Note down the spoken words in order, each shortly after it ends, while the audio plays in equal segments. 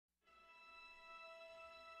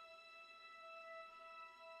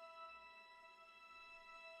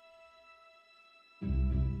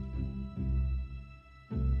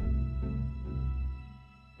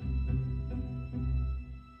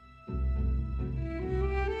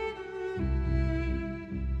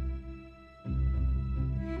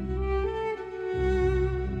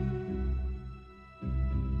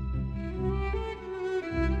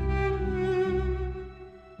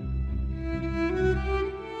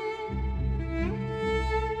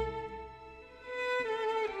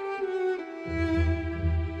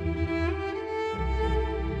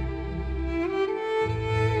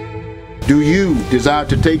Do you desire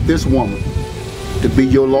to take this woman to be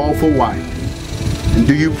your lawful wife? And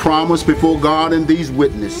do you promise before God and these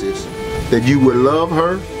witnesses that you will love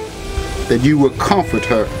her, that you will comfort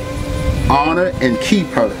her, honor and keep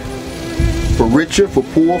her, for richer, for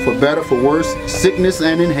poor, for better, for worse, sickness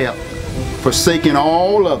and in health, forsaking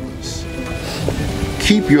all others?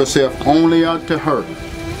 Keep yourself only unto her,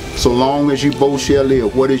 so long as you both shall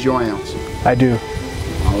live. What is your answer? I do.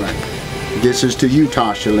 All right. This is to you,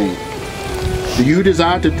 Tasha Lynn. Do you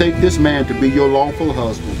desire to take this man to be your lawful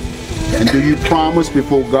husband? And do you promise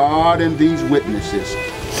before God and these witnesses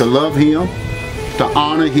to love him, to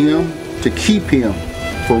honor him, to keep him,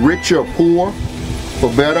 for rich or poor, for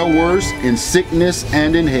better or worse, in sickness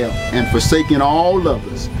and in health, and forsaking all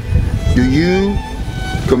others? Do you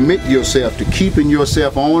commit yourself to keeping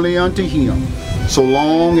yourself only unto him, so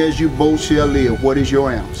long as you both shall live? What is your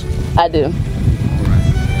answer? I do. All right.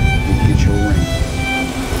 Get your ring.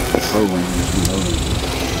 Her ring.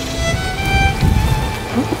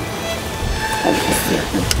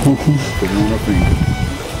 Put it on her finger.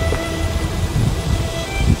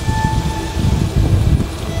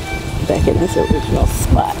 Back in its original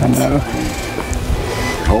spot. I know.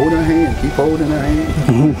 Hold her hand. Keep holding her hand.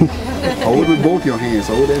 Hold with both your hands.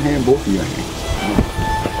 Hold that hand, both of your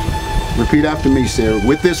hands. Repeat after me, Sarah.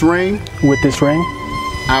 With this ring,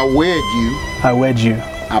 I wed you. I wed you.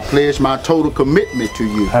 I pledge my total commitment to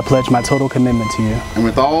you. I pledge my total commitment to you. And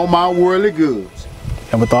with all my worldly goods.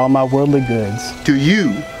 And with all my worldly goods. To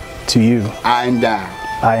you. I endow.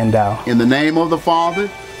 I endow. In the name of the Father.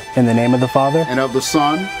 In the name of the Father. And of the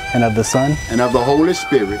Son. And of the Son. And of the Holy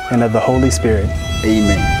Spirit. And of the Holy Spirit.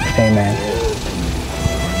 Amen. Amen.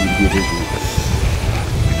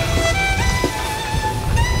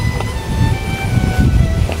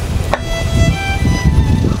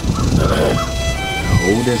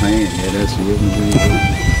 Hold his hand. Yeah, that's really good.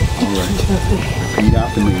 All right. Repeat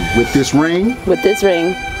after me. With this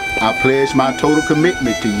ring. I pledge my total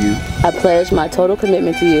commitment to you. I pledge my total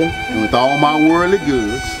commitment to you. And with all my worldly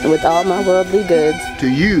goods. And with all my worldly goods. To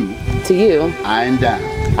you. I endow.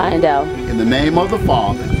 I endow. In the name of the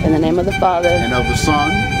Father. In the name of the Father. And of the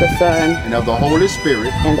Son. The Son. And of the Holy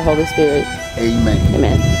Spirit. And the Holy Spirit. Amen.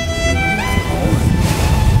 Amen.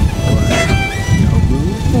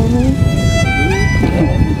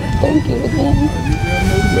 Thank you again.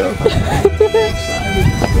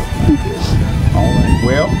 All right.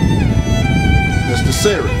 Well, Mr.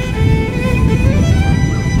 Sarah,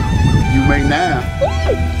 you may now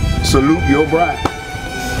salute your bride.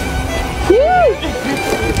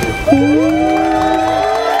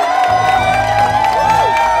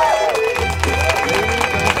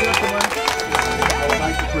 I'd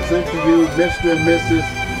like to present to you Mr. and Mrs.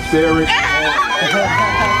 Sarah.